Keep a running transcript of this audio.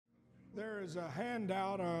There is a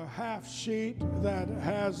handout, a half sheet that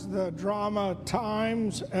has the drama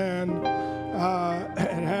times, and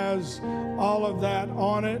it has all of that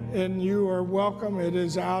on it, and you are welcome. It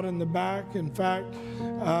is out in the back. In fact,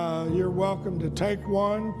 you're welcome to take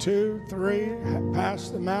 1, 2, 3, pass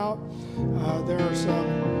them out. There are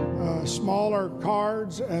some smaller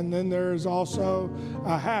cards, and then there's also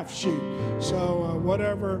a half sheet. So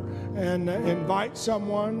whatever, and invite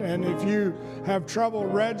someone, and if you have trouble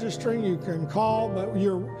registering, you can call, but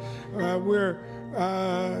we're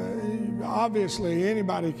obviously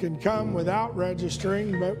anybody can come without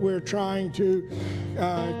registering, but we're trying to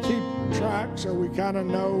keep track so we kind of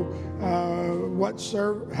know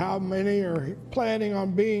how many are planning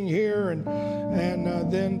on being here,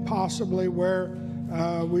 and then possibly where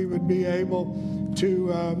we would be able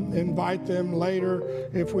to invite them later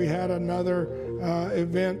if we had another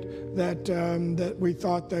event that we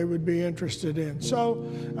thought they would be interested in. So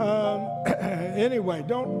anyway,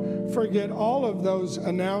 don't forget all of those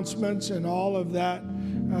announcements and all of that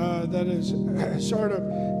that is sort of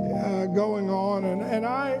going on.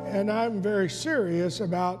 And I'm very serious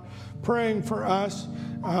about praying for us,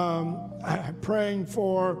 praying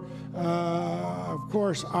for, of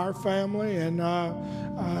course, our family. And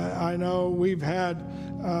I know we've had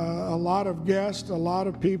a lot of guests, a lot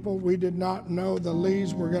of people. We did not know the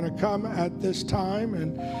Lees were going to come at this time,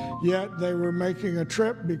 and yet they were making a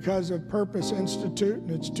trip because of Purpose Institute,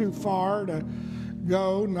 and it's too far to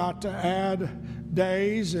go, not to add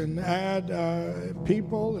days and add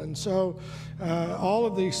people. And so all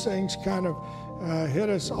of these things kind of hit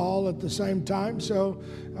us all at the same time. So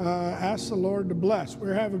ask the Lord to bless.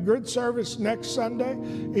 We'll have a good service next Sunday,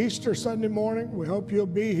 Easter Sunday morning. We hope you'll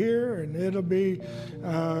be here, and it'll be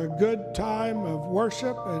a good time of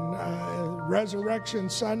worship and Resurrection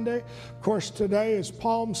Sunday. Of course, today is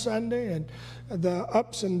Palm Sunday, and the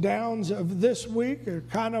ups and downs of this week are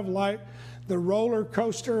kind of like the roller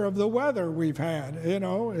coaster of the weather we've had. You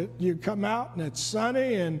know, you come out and it's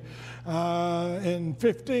sunny, and in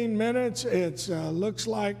 15 minutes it looks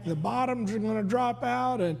like the bottoms are going to drop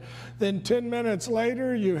out, and then 10 minutes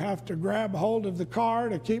later you have to grab hold of the car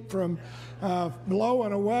to keep from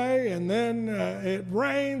blowing away, and then it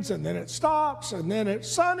rains, and then it stops, and then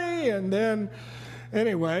it's sunny, and then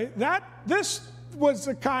anyway, this was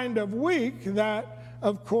the kind of week that,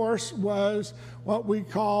 of course, was what we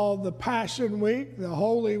call the Passion Week, the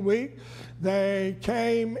Holy Week. They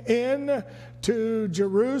came in to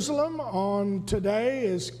Jerusalem on today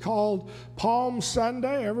is called Palm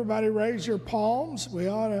Sunday. Everybody raise your palms. We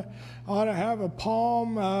ought to have a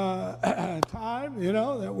palm time, you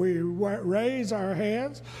know, that we raise our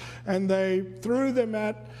hands. And they threw them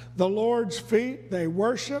at the Lord's feet. They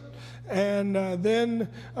worshiped. And then,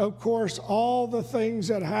 of course, all the things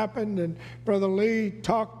that happened. And Brother Lee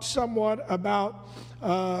talked somewhat about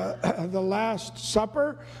the Last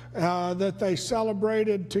Supper that they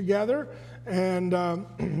celebrated together. And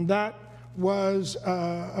that was,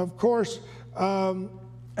 of course,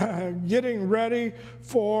 getting ready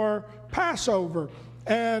for Passover.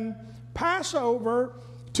 And Passover,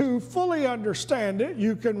 to fully understand it,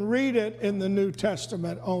 you can read it in the New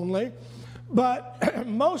Testament only. But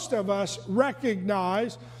most of us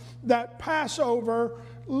recognize that Passover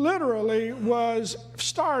literally was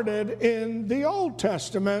started in the Old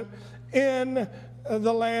Testament in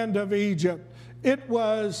the land of Egypt. It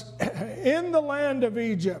was in the land of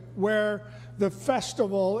Egypt where the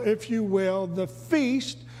festival, if you will, the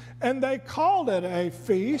feast, and they called it a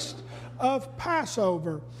feast of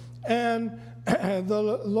Passover. And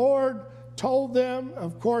the Lord told them,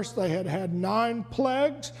 of course, they had had 9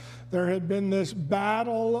 plagues. There had been this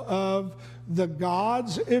battle of the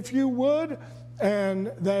gods, if you would,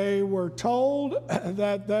 and they were told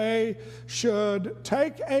that they should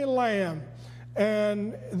take a lamb,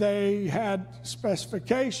 and they had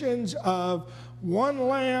specifications of 1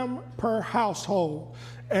 lamb per household.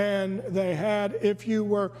 And they had, if you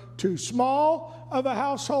were too small of a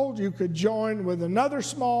household, you could join with another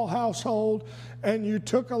small household, and you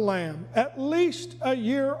took a lamb, at least a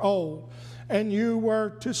year old, and you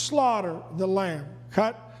were to slaughter the lamb,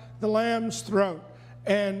 cut the lamb's throat,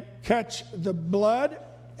 and catch the blood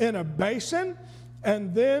in a basin,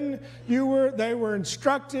 and then they were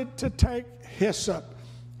instructed to take hyssop,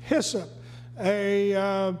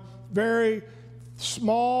 a very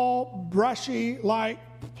small, brushy-like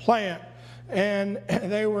plant, and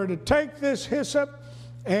they were to take this hyssop,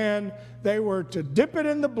 and they were to dip it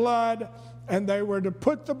in the blood, and they were to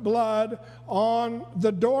put the blood on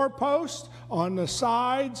the doorpost, on the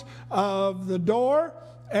sides of the door,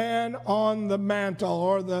 and on the mantle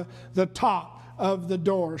or the top of the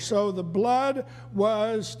door. So the blood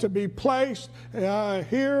was to be placed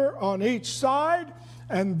here on each side,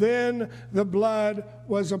 and then the blood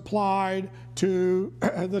was applied to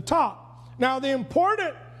the top. Now, the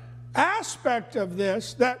important aspect of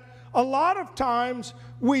this that a lot of times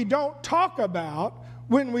we don't talk about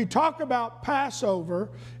when we talk about Passover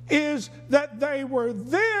is that they were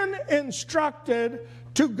then instructed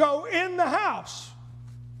to go in the house.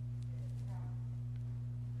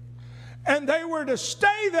 And they were to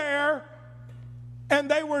stay there, and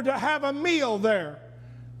they were to have a meal there.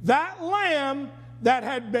 That lamb that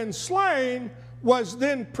had been slain was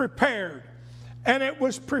then prepared. And it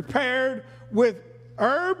was prepared with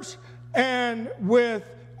herbs and with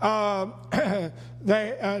no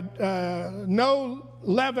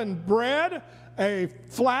leavened bread, a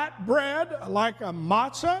flat bread like a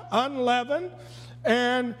matzah, unleavened.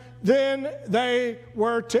 And then they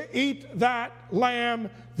were to eat that lamb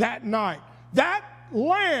that night. That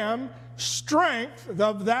lamb strength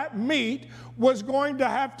of that meat was going to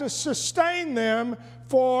have to sustain them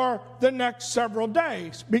for the next several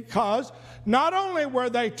days, because not only were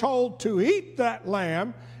they told to eat that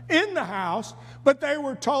lamb in the house, but they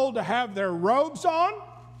were told to have their robes on,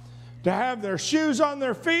 to have their shoes on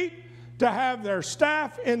their feet, to have their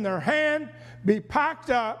staff in their hand, be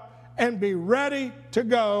packed up, and be ready to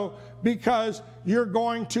go, because you're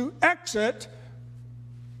going to Exodus,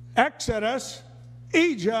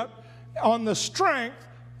 Egypt, on the strength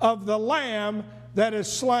of the lamb that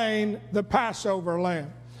is slain, the Passover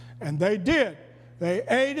lamb. And they did. They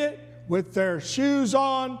ate it with their shoes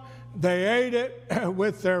on. They ate it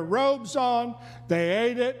with their robes on. They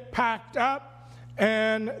ate it packed up.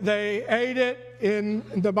 And they ate it in,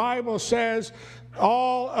 the Bible says,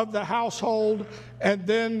 all of the household. And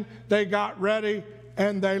then they got ready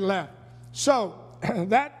and they left. So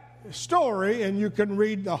that story, and you can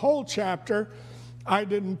read the whole chapter. I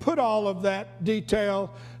didn't put all of that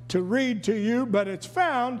detail to read to you, but it's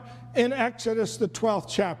found in Exodus, the 12th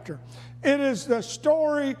chapter. It is the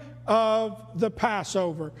story of the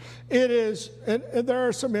Passover. It is, and there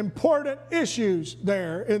are some important issues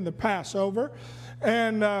there in the Passover,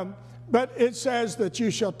 and but it says that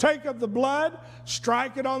you shall take of the blood,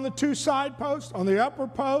 strike it on the two side posts, on the upper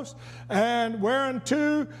post, and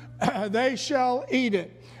whereunto they shall eat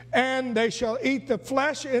it. And they shall eat the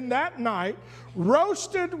flesh in that night,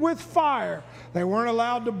 roasted with fire. They weren't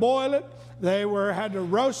allowed to boil it. They had to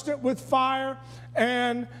roast it with fire,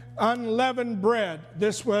 and unleavened bread.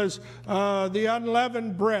 This was the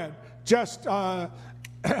unleavened bread. Just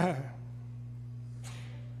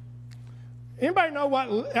anybody know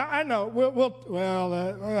what? I know.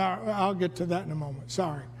 I'll get to that in a moment.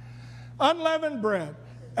 Sorry. Unleavened bread.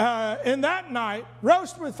 In that night,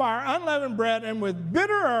 roast with fire, unleavened bread, and with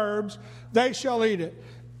bitter herbs they shall eat it.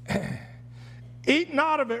 Eat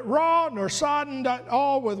not of it raw, nor sodden at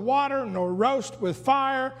all with water, nor roast with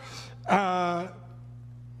fire. And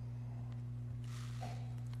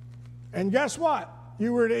guess what?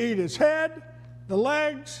 You were to eat his head, the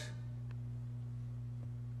legs,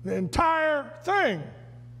 the entire thing.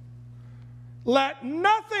 Let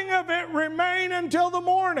nothing of it remain until the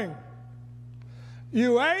morning.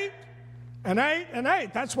 You ate and ate and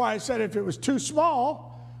ate. That's why I said if it was too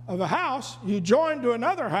small of a house, you joined to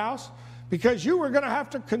another house, because you were going to have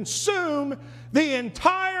to consume the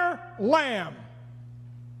entire lamb.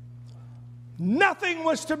 Nothing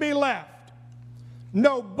was to be left.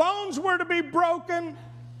 No bones were to be broken,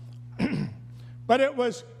 but it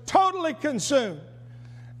was totally consumed.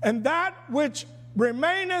 And that which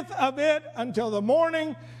remaineth of it until the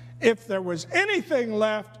morning, if there was anything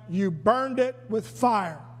left, you burned it with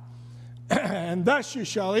fire. And thus you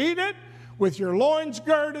shall eat it with your loins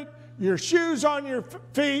girded, your shoes on your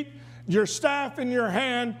feet, your staff in your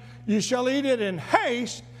hand. You shall eat it in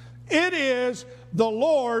haste. It is the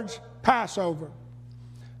Lord's Passover.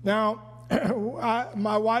 Now,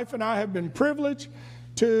 my wife and I have been privileged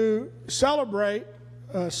to celebrate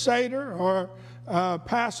Seder or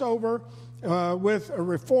Passover with a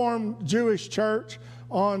Reformed Jewish church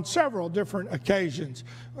on several different occasions.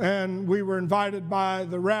 And we were invited by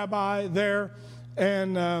the rabbi there,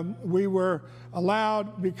 and we were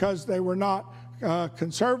allowed, because they were not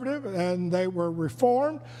conservative and they were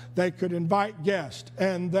Reformed, they could invite guests.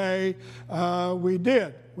 And we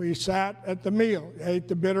did. We sat at the meal, ate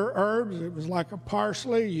the bitter herbs. It was like a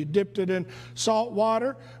parsley. You dipped it in salt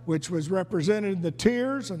water, which was represented in the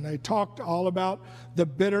tears, and they talked all about the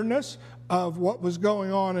bitterness of what was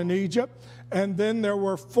going on in Egypt. And then there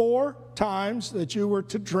were 4 times that you were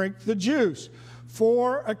to drink the juice.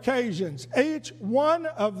 4 occasions. Each one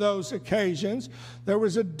of those occasions, there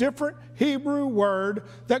was a different Hebrew word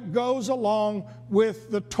that goes along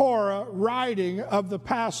with the Torah writing of the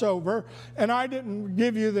Passover. And I didn't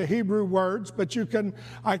give you the Hebrew words, but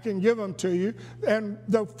I can give them to you. And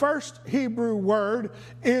the first Hebrew word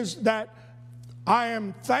is that I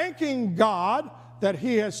am thanking God that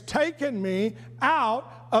He has taken me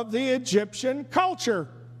out of the Egyptian culture.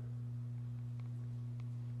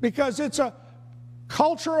 Because it's a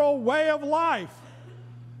cultural way of life.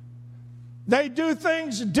 They do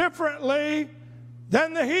things differently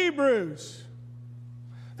than the Hebrews.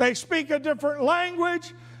 They speak a different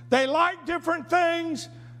language. They like different things.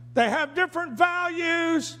 They have different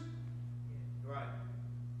values. Right.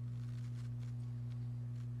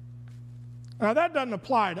 Now that doesn't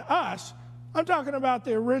apply to us. I'm talking about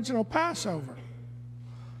the original Passover.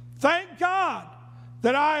 Thank God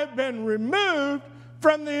that I have been removed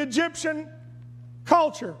from the Egyptian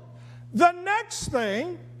culture. The next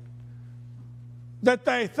thing that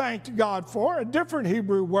they thanked God for, a different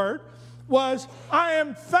Hebrew word, was, I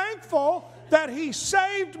am thankful that He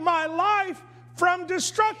saved my life from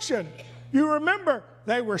destruction. You remember,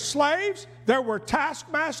 they were slaves, there were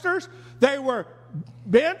taskmasters, they were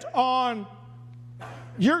bent on,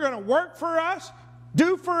 you're going to work for us,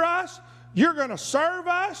 do for us, you're going to serve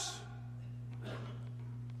us.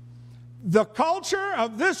 The culture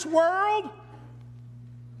of this world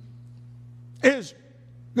is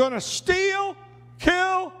going to steal,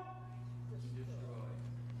 kill.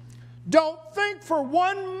 Don't think for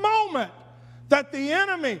one moment that the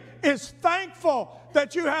enemy is thankful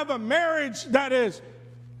that you have a marriage that is,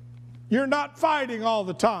 you're not fighting all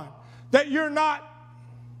the time, that you're not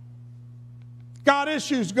got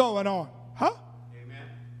issues going on. Huh? Amen.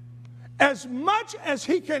 As much as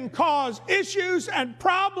he can cause issues and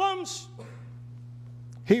problems,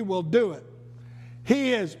 he will do it.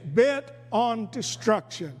 He is bent on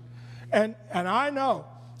destruction. And I know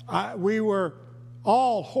we were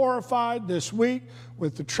all horrified this week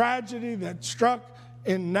with the tragedy that struck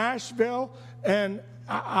in Nashville. And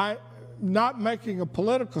I'm not making a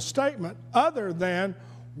political statement other than,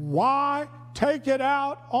 why take it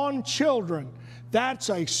out on children? That's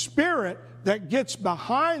a spirit that gets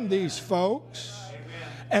behind these folks.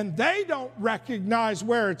 And they don't recognize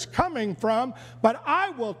where it's coming from, but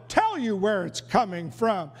I will tell you where it's coming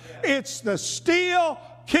from. It's the steal,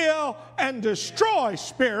 kill, and destroy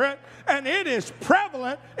spirit, and it is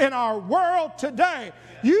prevalent in our world today.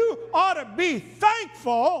 You ought to be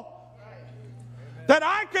thankful that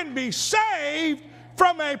I can be saved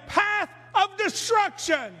from a path of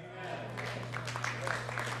destruction.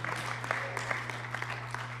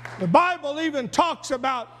 The Bible even talks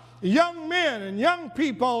about young men and young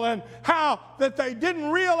people and how that they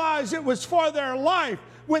didn't realize it was for their life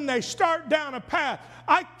when they start down a path.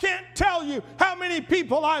 I can't tell you how many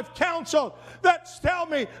people I've counseled that tell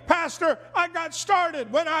me, Pastor, I got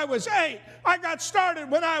started when I was 8. I got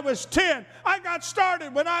started when I was 10. I got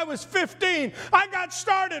started when I was 15. I got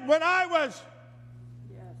started when I was...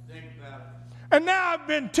 Think about it. And now I've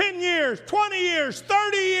been 10 years, 20 years,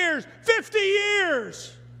 30 years, 50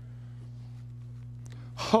 years.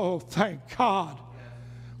 Oh, thank God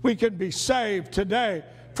we can be saved today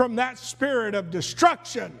from that spirit of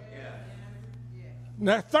destruction. And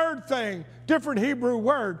the third thing, different Hebrew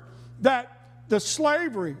word, that the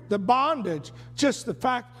slavery, the bondage, just the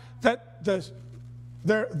fact that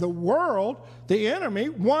the world, the enemy,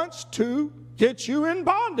 wants to get you in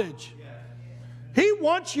bondage. He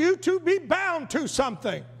wants you to be bound to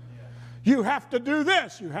something. You have to do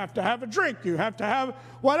this. You have to have a drink. You have to have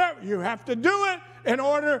whatever. You have to do it in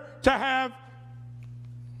order to have,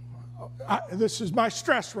 this is my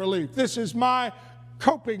stress relief. This is my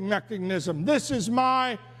coping mechanism. This is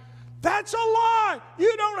my, that's a lie.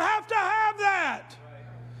 You don't have to have that.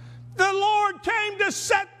 The Lord came to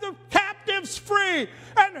set the captives free,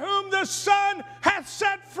 and whom the Son hath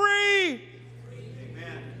set free.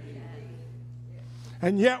 Amen.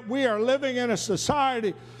 And yet we are living in a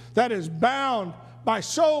society that is bound by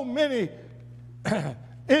so many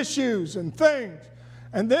issues and things.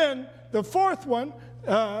 And then the fourth one,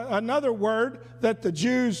 another word that the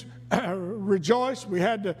Jews rejoice, we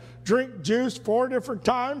had to drink juice 4 different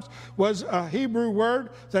times, was a Hebrew word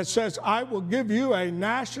that says, I will give you a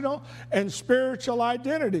national and spiritual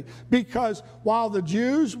identity. Because while the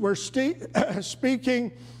Jews were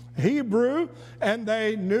speaking Hebrew and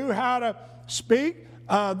they knew how to speak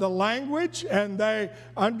the language and they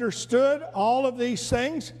understood all of these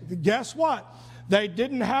things, guess what? They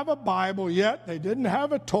didn't have a Bible yet. They didn't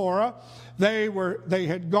have a Torah. They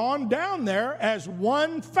had gone down there as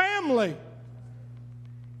one family.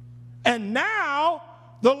 And now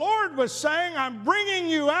the Lord was saying, I'm bringing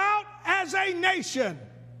you out as a nation,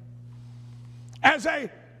 as a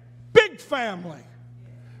big family.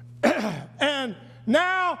 And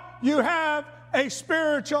now you have a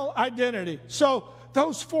spiritual identity. So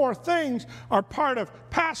those four things are part of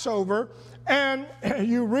Passover. And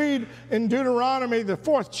you read in Deuteronomy, the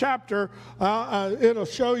 4th chapter, it'll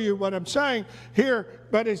show you what I'm saying here.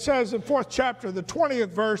 But it says in 4th chapter, the 20th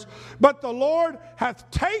verse, but the Lord hath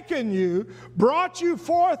taken you, brought you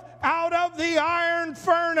forth out of the iron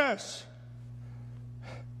furnace.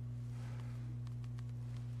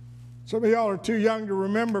 Some of y'all are too young to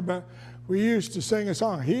remember, but we used to sing a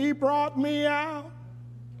song, He brought me out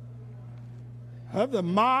of the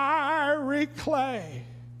miry clay.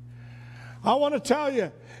 I want to tell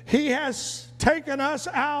you, He has taken us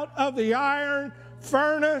out of the iron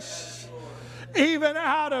furnace, even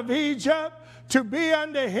out of Egypt, to be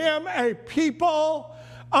unto Him a people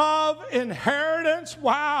of inheritance.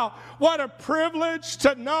 Wow, what a privilege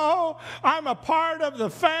to know I'm a part of the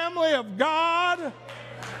family of God.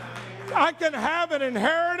 I can have an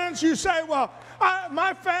inheritance. You say, well,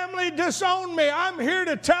 my family disowned me. I'm here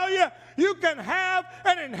to tell you, you can have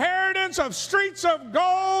an inheritance of streets of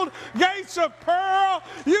gold, gates of pearl.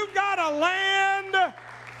 You've got a land.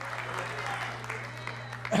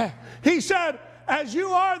 He said, as you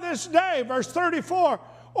are this day, verse 34,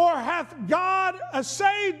 or hath God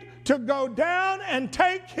essayed to go down and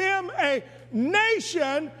take him a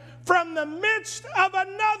nation from the midst of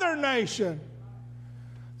another nation?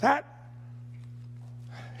 That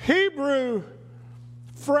Hebrew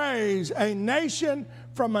phrase, a nation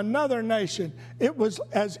from another nation, it was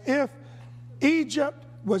as if Egypt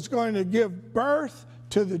was going to give birth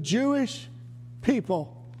to the Jewish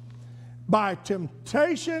people by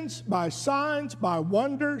temptations, by signs, by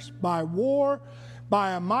wonders, by war,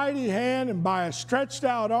 by a mighty hand and by a stretched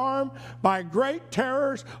out arm, by great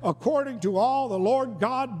terrors, according to all the Lord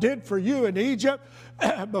God did for you in Egypt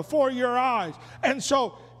before your eyes. And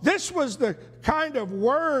so this was the kind of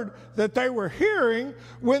word that they were hearing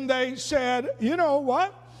when they said, you know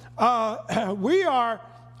what, the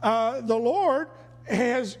Lord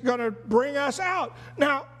is going to bring us out.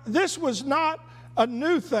 Now, this was not a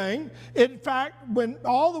new thing. In fact, when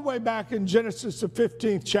all the way back in Genesis, the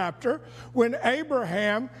 15th chapter, when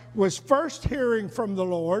Abraham was first hearing from the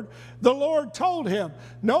Lord told him,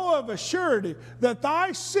 know of a surety that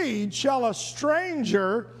thy seed shall a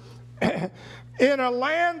stranger in a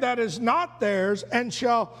land that is not theirs, and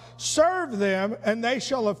shall serve them, and they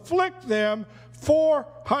shall afflict them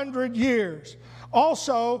 400 years.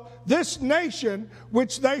 Also, this nation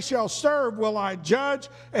which they shall serve will I judge,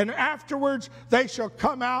 and afterwards they shall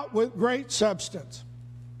come out with great substance.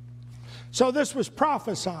 So this was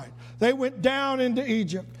prophesied. They went down into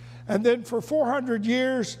Egypt, and then for 400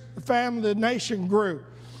 years the nation grew.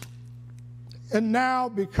 And now,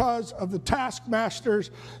 because of the taskmasters,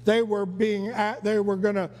 they were going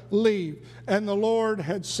to leave. And the Lord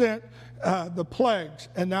had sent the plagues.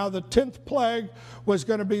 And now the 10th plague was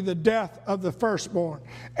going to be the death of the firstborn.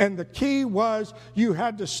 And the key was you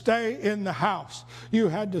had to stay in the house. You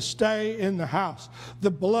had to stay in the house.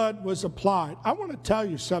 The blood was applied. I want to tell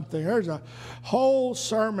you something. There's a whole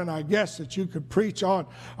sermon, I guess, that you could preach on.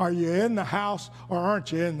 Are you in the house or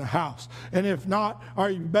aren't you in the house? And if not,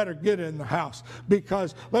 you better get in the house.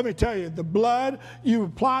 Because let me tell you, the blood, you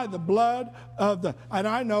apply the blood of and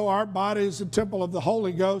I know our body is the temple of the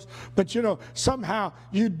Holy Ghost, but you know, somehow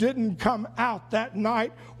you didn't come out that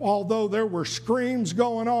night, although there were screams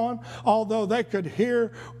going on, although they could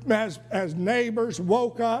hear as neighbors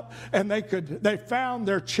woke up and they found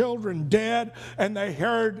their children dead, and they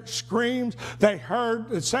heard screams. They heard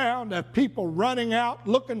the sound of people running out,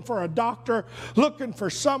 looking for a doctor, looking for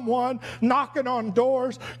someone, knocking on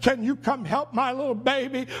doors. Can you come help my little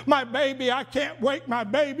baby? My baby, I can't wake my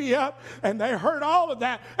baby up. And they heard all of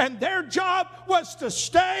that. And their job was to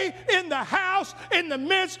stay in the house in the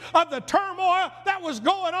midst of the turmoil that was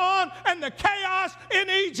going on and the chaos in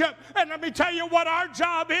Egypt. And let me tell you what our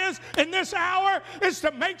job is in this hour is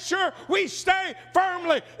to make sure we stay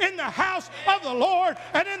firmly in the house of the Lord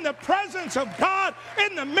and in the presence of God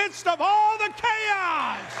in the midst of all the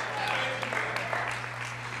chaos.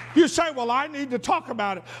 You say, well, I need to talk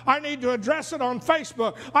about it. I need to address it on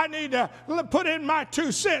Facebook. I need to put in my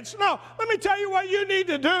 2 cents. No, let me tell you what you need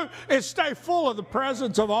to do is stay full of the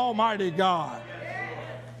presence of Almighty God.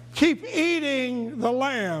 Keep eating the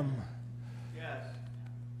lamb.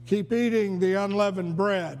 Keep eating the unleavened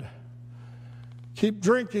bread. Keep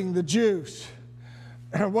drinking the juice.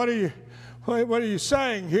 And what are you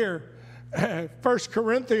saying here? 1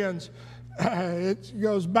 Corinthians, it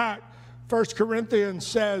goes back. 1 Corinthians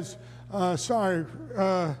says, Sorry,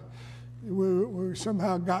 we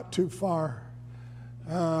somehow got too far.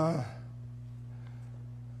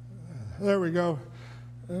 There we go.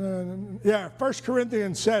 1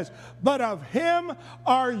 Corinthians says, but of him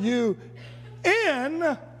are you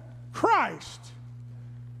in Christ.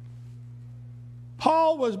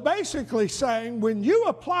 Paul was basically saying, when you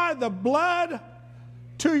apply the blood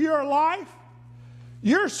to your life,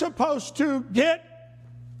 you're supposed to get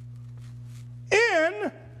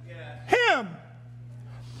in him.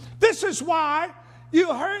 This is why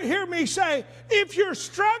you hear me say, if you're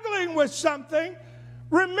struggling with something,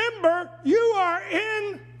 remember you are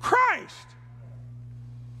in Christ.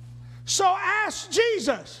 So ask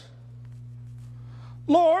Jesus,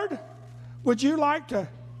 Lord, would you like to,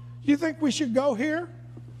 you think we should go here?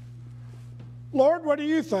 Lord, what do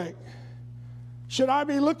you think? Should I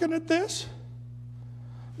be looking at this?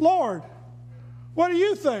 Lord, what do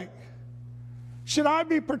you think? Should I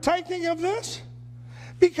be partaking of this?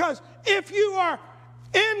 Because if you are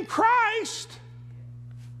in Christ,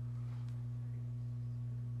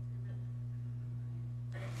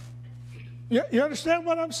 you understand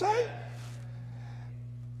what I'm saying?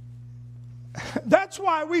 That's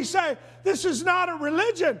why we say this is not a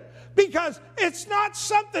religion, because it's not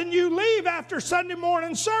something you leave after Sunday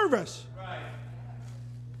morning service. Right.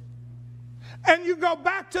 And you go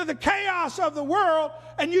back to the chaos of the world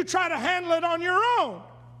and you try to handle it on your own.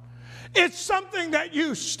 It's something that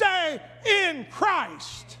you stay in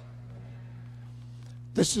Christ.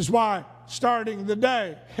 This is why, starting the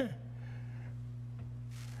day,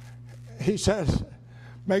 he says,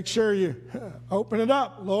 make sure you open it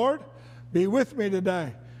up. Lord, be with me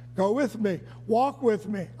today. Go with me. Walk with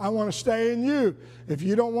me. I want to stay in you. If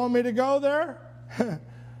you don't want me to go there,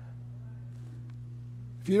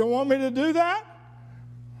 if you don't want me to do that,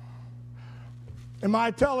 am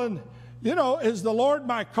I telling, is the Lord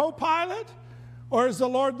my co-pilot or is the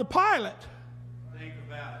Lord the pilot? Think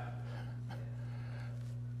about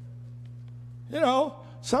it.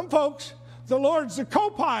 Some folks, the Lord's the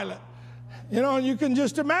co-pilot. And you can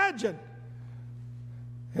just imagine.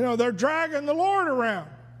 They're dragging the Lord around.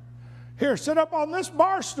 Here, sit up on this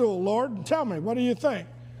bar stool, Lord, and tell me, what do you think?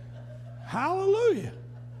 Hallelujah.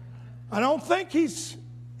 I don't think he's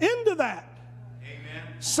into that. Amen.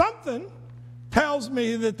 Something tells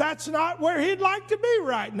me that that's not where he'd like to be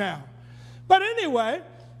right now. But anyway,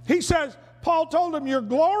 he says, Paul told him, your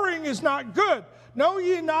glorying is not good. Know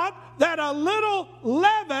ye not that a little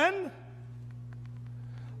leaven's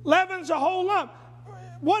a whole lump.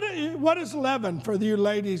 What is leaven for you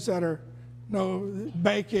ladies that are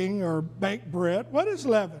baking or baked bread? What is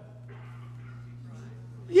leaven?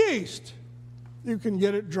 Yeast. You can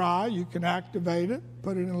get it dry. You can activate it,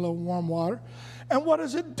 put it in a little warm water. And what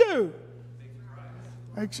does it do?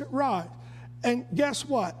 Makes it rise. And guess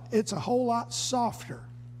what? It's a whole lot softer.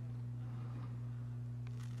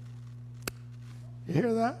 You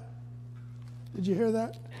hear that? Did you hear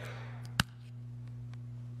that?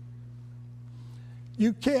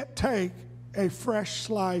 You can't take a fresh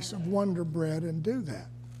slice of Wonder Bread and do that.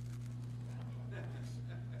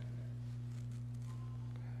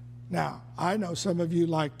 Now, I know some of you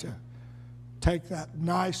like to take that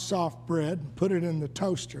nice soft bread and put it in the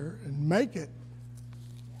toaster and make it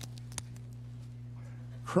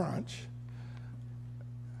crunch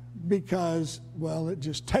because, well, it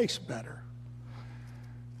just tastes better.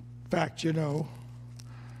 In fact,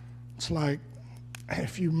 it's like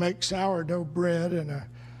if you make sourdough bread in a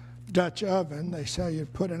Dutch oven, they say you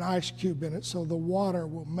put an ice cube in it so the water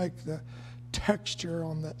will make the texture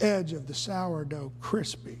on the edge of the sourdough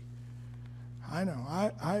crispy. I know,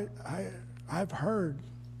 I've heard,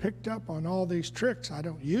 picked up on all these tricks. I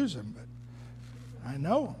don't use them, but I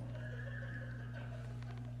know them.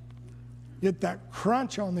 Get that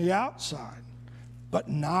crunch on the outside, but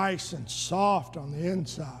nice and soft on the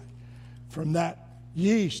inside from that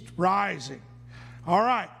yeast rising. All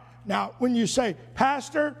right. Now, when you say,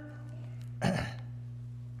 Pastor,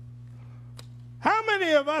 how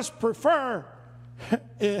many of us prefer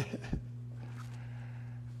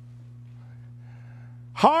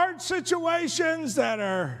hard situations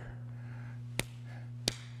that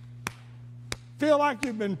feel like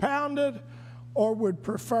you've been pounded, or would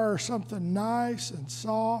prefer something nice and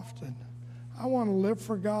soft and I want to live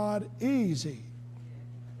for God easy?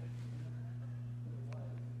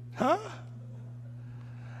 Huh?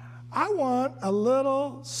 I want a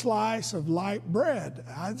little slice of light bread.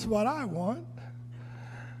 That's what I want.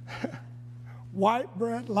 White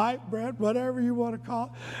bread, light bread, whatever you want to call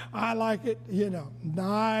it. I like it,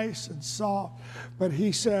 nice and soft. But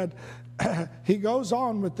he said, he goes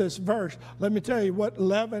on with this verse. Let me tell you what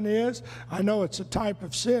leaven is. I know it's a type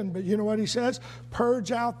of sin, but you know what he says?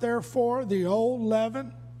 Purge out therefore the old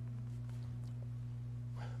leaven,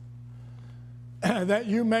 that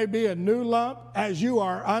you may be a new lump, as you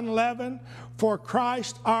are unleavened. For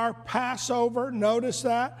Christ our Passover, notice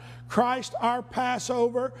that, Christ our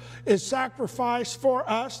Passover is sacrificed for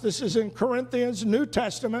us. This is in Corinthians, New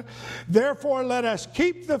Testament. Therefore let us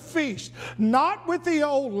keep the feast, not with the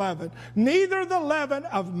old leaven, neither the leaven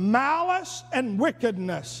of malice and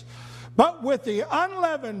wickedness, but with the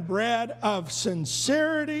unleavened bread of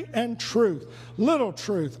sincerity and truth. Little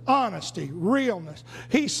truth, honesty, realness.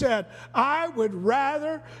 He said, I would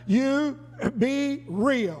rather you be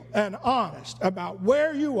real and honest about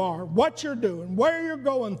where you are, what you're doing, where you're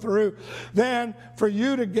going through, than for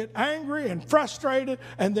you to get angry and frustrated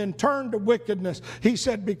and then turn to wickedness. He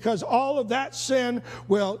said, because all of that sin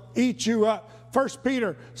will eat you up. 1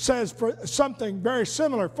 Peter says for something very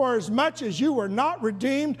similar. For as much as you were not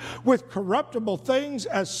redeemed with corruptible things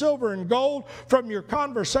as silver and gold from your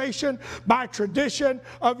conversation by tradition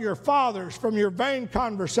of your fathers, from your vain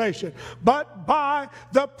conversation, but by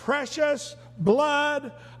the precious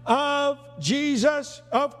blood of Jesus,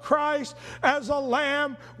 of Christ, as a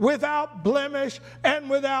lamb without blemish and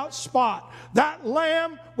without spot. That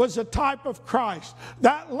lamb was a type of Christ.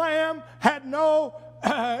 That lamb had no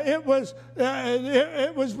it was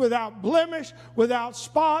without blemish, without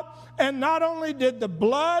spot. And not only did the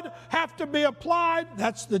blood have to be applied,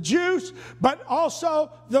 that's the juice, but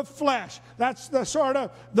also the flesh. That's the sort of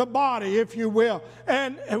the body, if you will.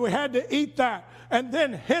 And we had to eat that. And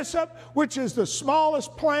then hyssop, which is the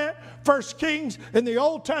smallest plant. 1 Kings in the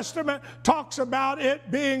Old Testament talks about it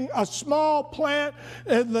being a small plant.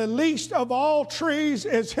 And the least of all trees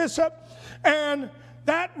is hyssop. And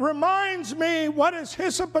that reminds me, what is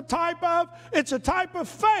hyssop a type of? It's a type of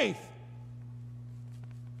faith.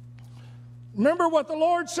 Remember what the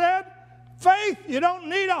Lord said? Faith, you don't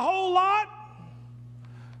need a whole lot.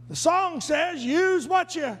 The song says, use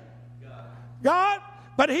what you got.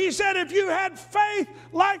 But he said, if you had faith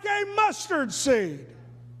like a mustard seed,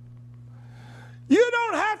 you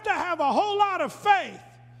don't have to have a whole lot of faith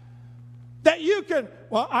that you can,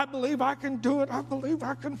 well, I believe I can do it. I believe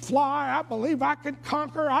I can fly. I believe I can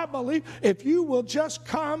conquer. I believe if you will just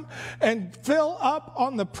come and fill up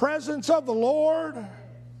on the presence of the Lord.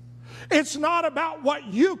 It's not about what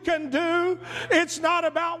you can do. It's not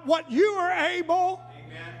about what you are able.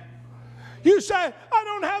 Amen. You say, I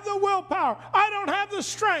don't have the willpower. I don't have the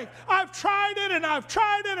strength. I've tried it and I've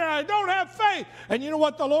tried it and I don't have faith. And you know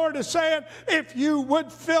what the Lord is saying? If you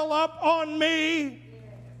would fill up on me,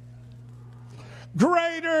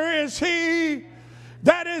 greater is He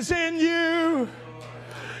that is in you.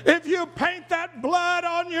 If you paint that blood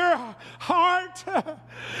on your heart,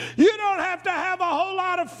 you don't have to have a whole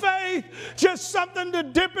lot of faith, just something to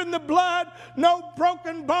dip in the blood. No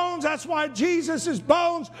broken bones. That's why Jesus'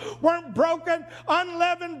 bones weren't broken.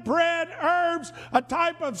 Unleavened bread, herbs, a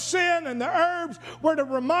type of sin, and the herbs were to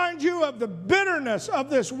remind you of the bitterness of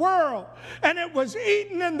this world. And it was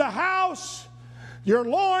eaten in the house, your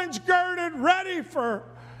loins girded, ready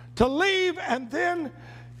to leave, and then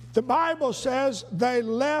the Bible says they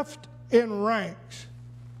left in ranks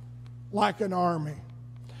like an army.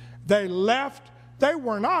 They left, they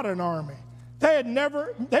were not an army. They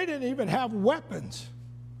didn't even have weapons.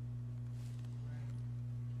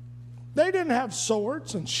 They didn't have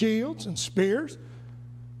swords and shields and spears.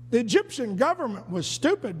 The Egyptian government was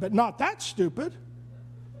stupid, but not that stupid.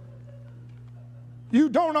 You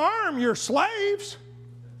don't arm your slaves.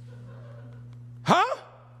 Huh?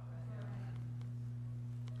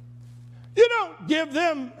 You don't give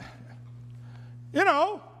them,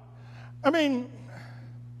 and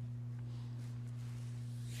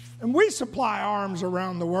we supply arms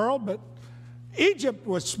around the world, but Egypt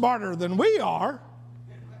was smarter than we are.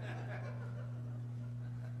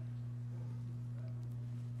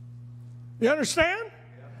 You understand?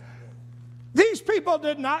 These people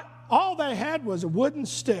did not, all they had was a wooden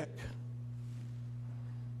stick.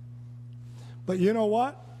 But you know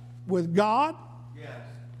what? With God,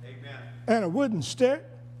 and a wooden stick,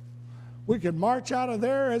 we could march out of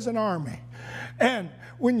there as an army. And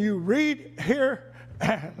when you read here,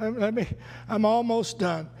 I'm almost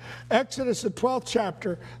done. Exodus, the 12th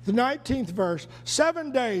chapter, the 19th verse,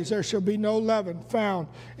 7 days there shall be no leaven found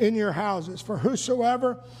in your houses. For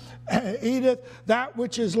whosoever eateth that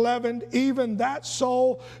which is leavened, even that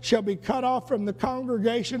soul shall be cut off from the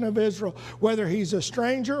congregation of Israel, whether he's a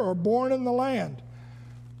stranger or born in the land.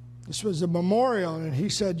 This was a memorial, and he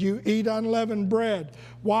said, you eat unleavened bread.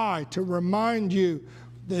 Why? To remind you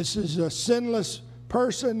this is a sinless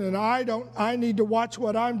person, and I need to watch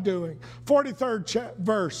what I'm doing. 43rd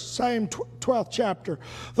verse, same 12th chapter.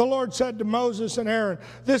 The Lord said to Moses and Aaron,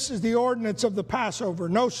 this is the ordinance of the Passover.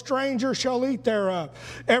 No stranger shall eat thereof.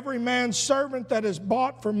 Every man's servant that is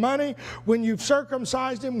bought for money, when you've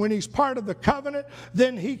circumcised him, when he's part of the covenant,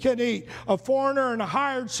 then he can eat. A foreigner and a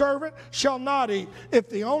hired servant shall not eat. If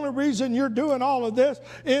the only reason you're doing all of this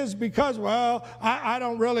is because, well, I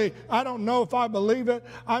don't know if I believe it,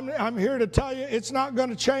 I'm here to tell you it's not going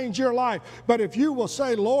to change your life. But if you will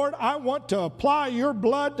say, Lord, I want to apply your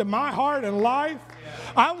blood to my heart and life,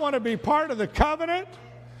 I want to be part of the covenant.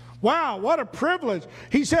 Wow, what a privilege.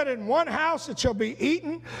 He said, in one house it shall be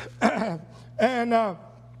eaten, and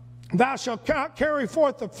thou shalt not carry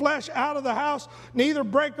forth the flesh out of the house, neither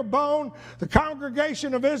break a bone. The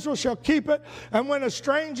congregation of Israel shall keep it. And when a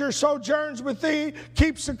stranger sojourns with thee,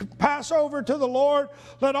 keeps the Passover to the Lord,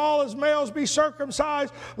 let all his males be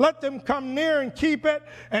circumcised. Let them come near and keep it.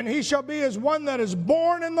 And he shall be as one that is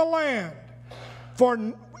born in the land.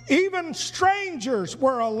 For even strangers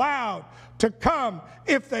were allowed to come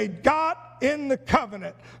if they got in the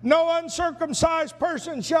covenant. No uncircumcised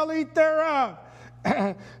person shall eat thereof.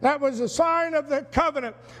 That was a sign of the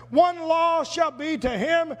covenant. One law shall be to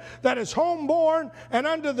him that is homeborn, and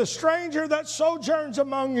unto the stranger that sojourns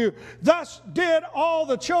among you. Thus did all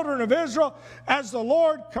the children of Israel, as the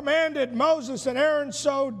Lord commanded Moses and Aaron,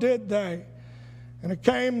 so did they. And it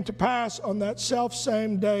came to pass on that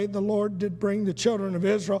selfsame day, the Lord did bring the children of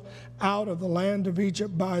Israel out of the land of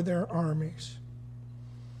Egypt by their armies.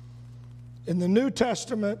 In the New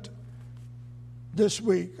Testament, this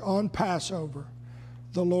week on Passover,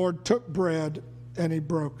 the Lord took bread and he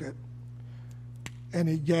broke it. And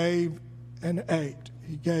he gave and ate.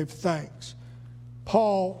 He gave thanks.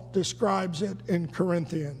 Paul describes it in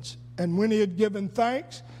Corinthians. And when he had given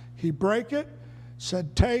thanks, he brake it,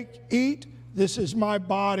 said, take, eat, this is my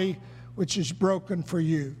body, which is broken for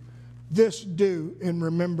you. This do in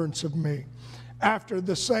remembrance of me. After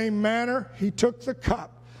the same manner, he took the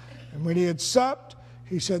cup. And when he had supped,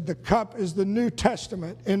 he said, the cup is the New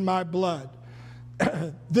Testament in my blood.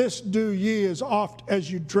 This do ye as oft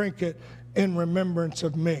as you drink it in remembrance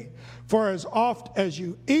of me. For as oft as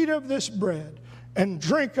you eat of this bread and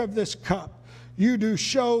drink of this cup, you do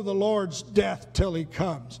show the Lord's death till he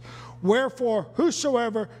comes. Wherefore,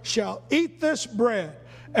 whosoever shall eat this bread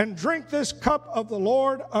and drink this cup of the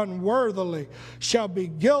Lord unworthily shall be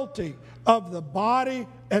guilty of the body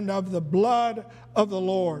and of the blood of the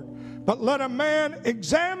Lord. But let a man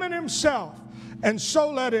examine himself, and so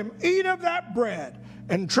let him eat of that bread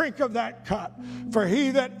and drink of that cup. For he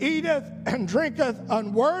that eateth and drinketh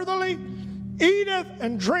unworthily eateth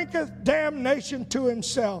and drinketh damnation to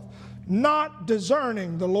himself, not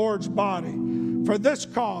discerning the Lord's body. For this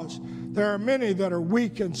cause there are many that are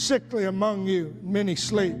weak and sickly among you, many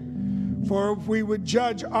sleep. For if we would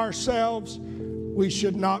judge ourselves, we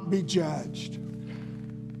should not be judged.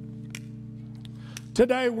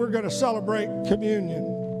 Today we're going to celebrate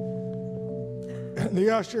communion. The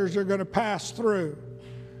ushers are going to pass through.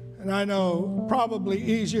 And I know probably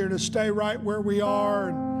easier to stay right where we are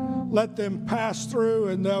and let them pass through,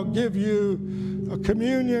 and they'll give you a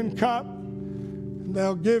communion cup. And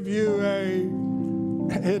they'll give you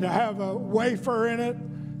it'll have a wafer in it,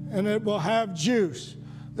 and it will have juice.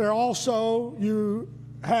 There also, you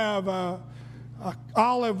have a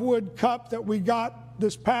olive wood cup that we got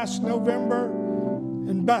this past November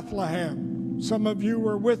in Bethlehem. Some of you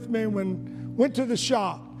were with me when went to the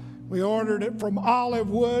shop. We ordered it from olive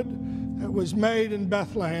wood that was made in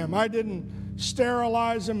Bethlehem. I didn't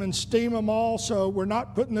sterilize them and steam them all, so we're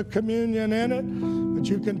not putting the communion in it. But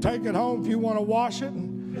you can take it home if you want to wash it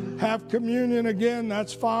and have communion again,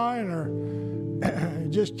 that's fine. Or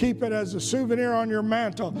just keep it as a souvenir on your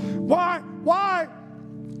mantle. Why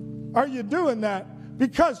are you doing that?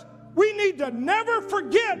 Because we need to never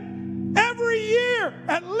forget every year,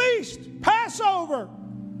 at least Passover.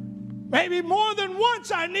 Maybe more than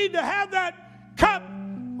once I need to have that cup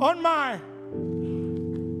on my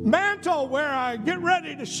mantle where I get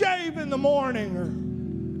ready to shave in the morning or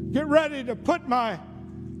get ready to put my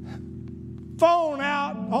phone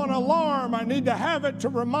out on alarm. I need to have it to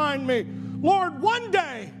remind me, Lord, one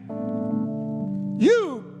day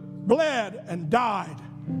you bled and died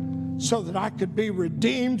so that I could be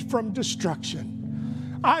redeemed from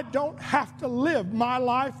destruction. I don't have to live my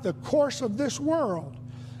life the course of this world.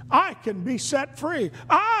 I can be set free.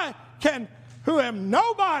 I can, who am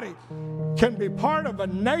nobody, can be part of a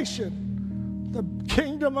nation, the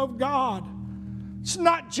kingdom of God. It's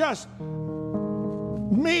not just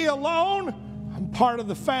me alone. I'm part of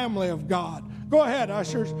the family of God. Go ahead,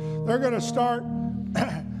 ushers. They're going to start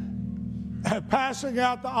passing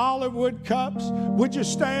out the olive wood cups. Would you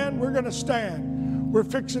stand? We're going to stand. We're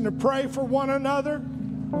fixing to pray for one another.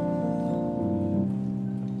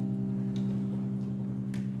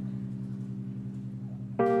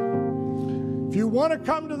 If you want to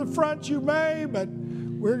come to the front, you may, but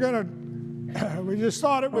we just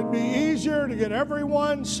thought it would be easier to get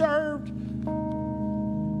everyone served.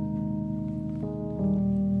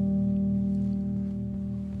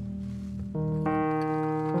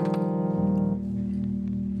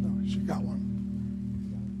 Oh, she got one.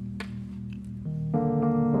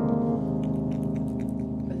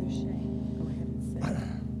 Brother Shane, go ahead and say,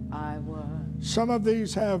 I was. Some of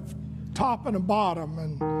these have top and a bottom,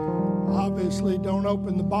 and obviously don't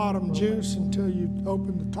open the bottom juice until you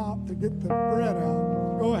open the top to get the bread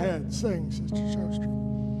out. Go ahead, sing, Sister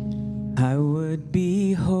Sjostrand. I would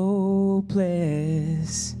be hopeless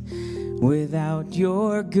without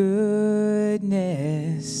your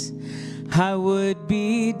goodness. I would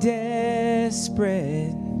be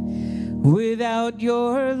desperate without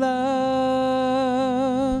your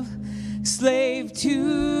love. Slave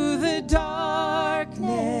to the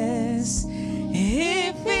darkness,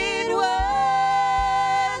 if it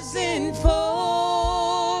wasn't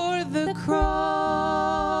for the cross.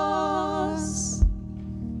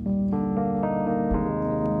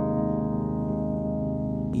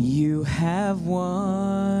 You have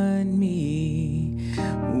won me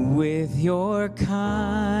with your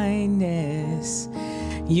kindness.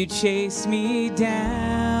 You chased me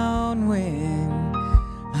down when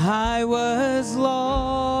I was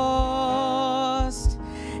lost.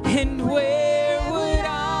 And where would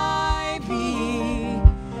I be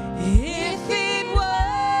if it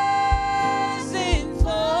wasn't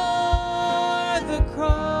for the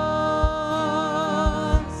cross?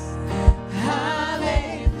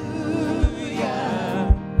 Hallelujah.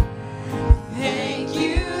 Thank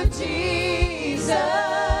you, Jesus.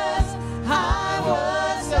 I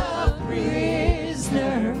was a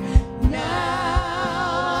prisoner.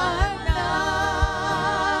 Now I'm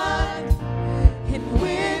not. And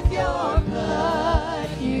with your blood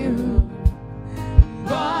you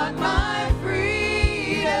bought my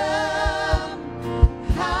freedom.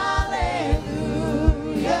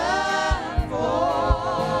 Hallelujah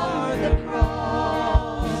for the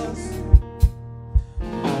cross.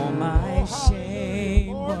 All my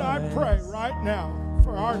shame. Lord, I pray right now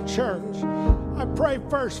for our church. I pray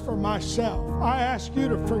first for myself. I ask you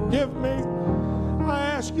to forgive me. I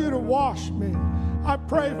ask you to wash me. I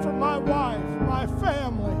pray for my wife, my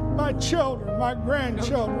family, my children, my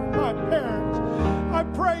grandchildren, my parents. I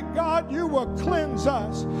pray, God, you will cleanse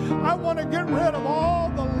us. I want to get rid of all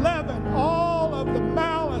the leaven, all of the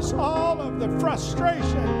malice, all of the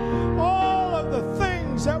frustration, all of the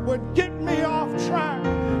things that would get me off track.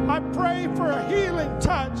 I pray for a healing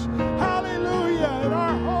touch, hallelujah, in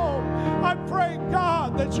our home. I pray,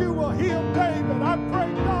 God, that you will heal David. I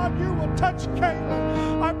pray, God, you will touch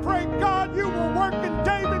Caitlin. I pray, God, you will work in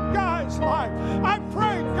David Guy's life. I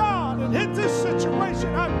pray, God, and in this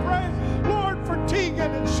situation, I pray, Lord, for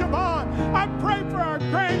Tegan and Siobhan. I pray for our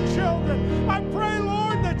grandchildren. I pray,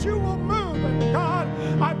 Lord, that you will move. And God,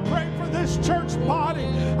 I pray for this church body.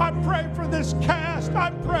 I pray for this cast.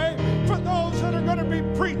 I pray for those that are going to be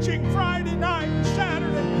preaching Friday night,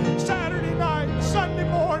 Saturday night, Sunday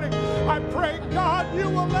morning. I pray, God, you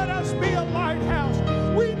will let us be a lighthouse.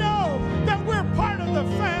 We know that we're part of the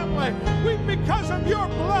family. Because of your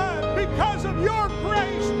blood, because of your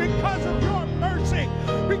grace, because of your mercy,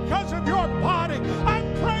 because of your body. I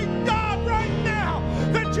pray, God, right now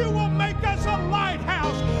that you will make us a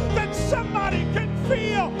lighthouse, that somebody can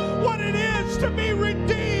feel what it is to be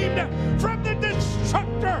redeemed from the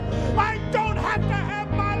destructor. I don't have to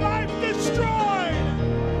have my life destroyed.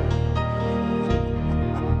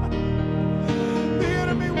 The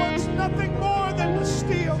enemy wants nothing more than to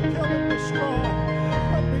steal, kill, and destroy.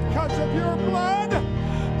 But because of your blood,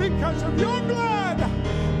 because of your blood,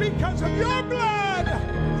 because of your blood,